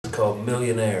called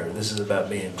Millionaire. This is about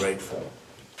being grateful.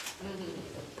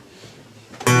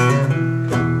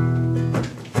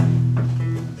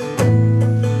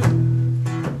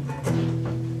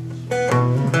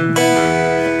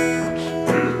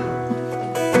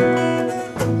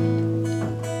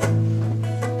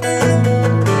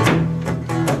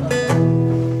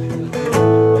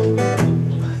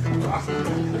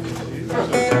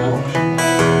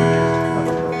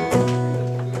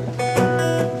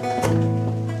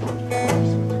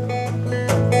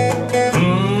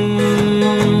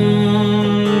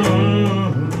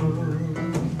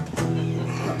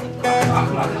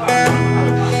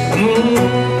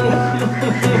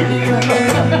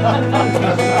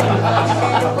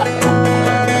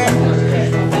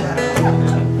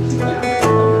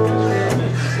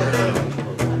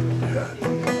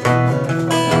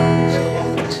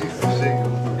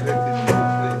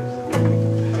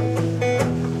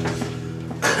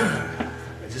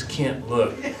 Can't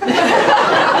look.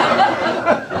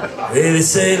 They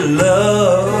say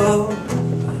love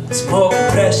is more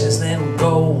precious than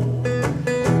gold,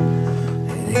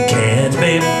 and it can't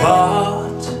be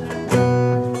bought,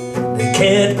 it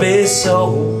can't be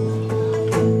sold.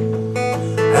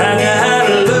 I got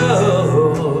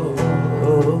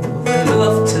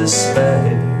love to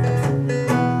spare,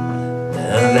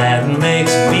 and that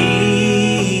makes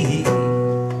me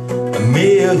a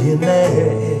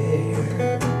millionaire.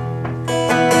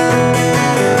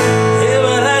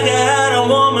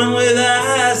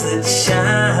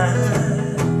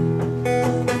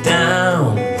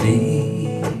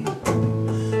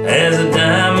 As a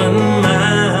diamond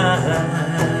mine,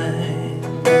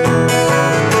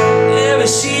 yeah, but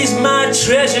she's my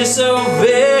treasure, so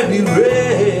very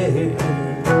rare.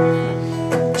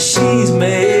 She's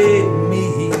made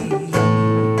me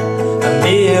a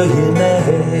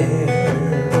millionaire.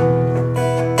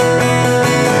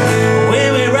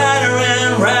 When we ride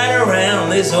around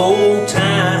this old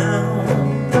town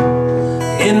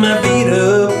in my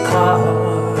beat-up car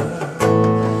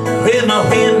with my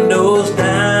windows down.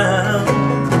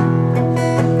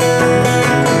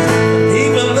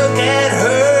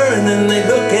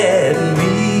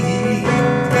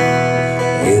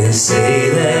 They say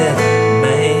that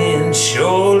man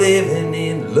sure living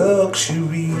in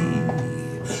luxury,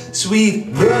 sweet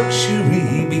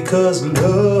luxury, because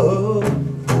love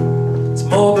is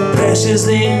more precious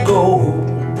than gold.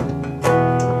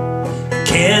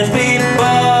 Can't be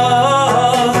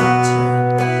bought,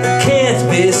 can't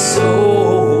be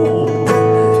sold.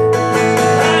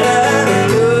 I got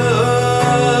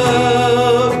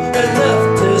love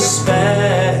enough to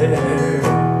spare,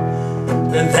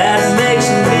 and that makes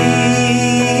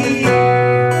me a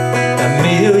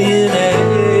millionaire.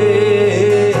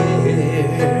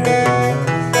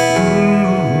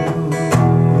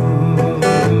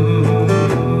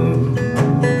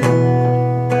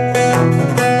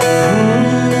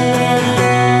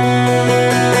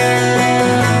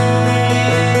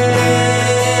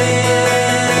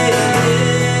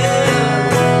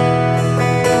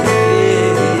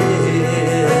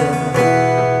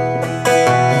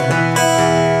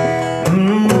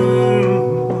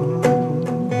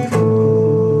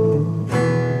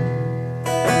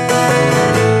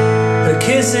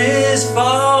 Kisses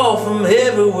fall from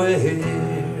everywhere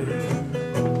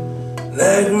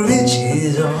like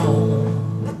riches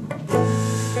on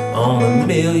a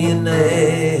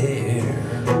millionaire.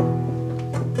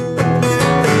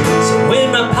 So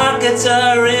when my pockets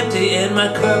are empty and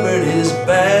my cupboard is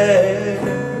bare,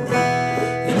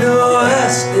 you know I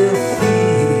still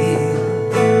feel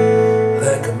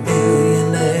like a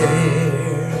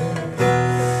millionaire.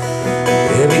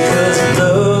 Yeah, because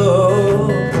love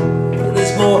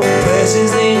is more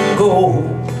precious than gold.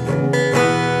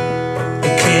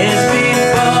 It can't be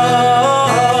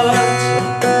bought,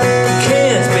 it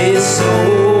can't be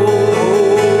sold.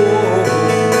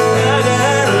 I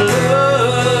got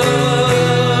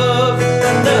love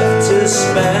enough to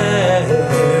spare,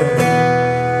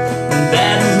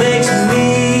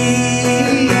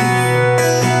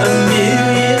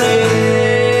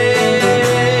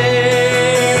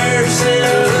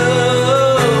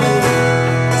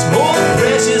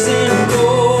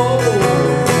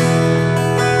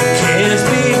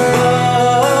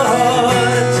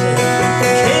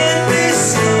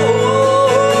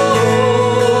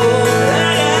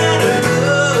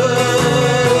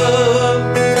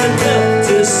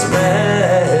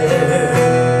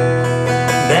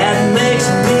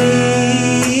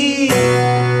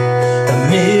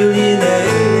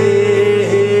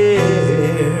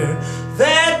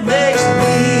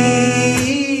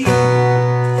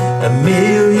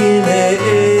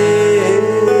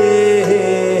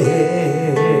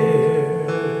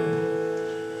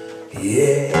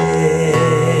 Yeah.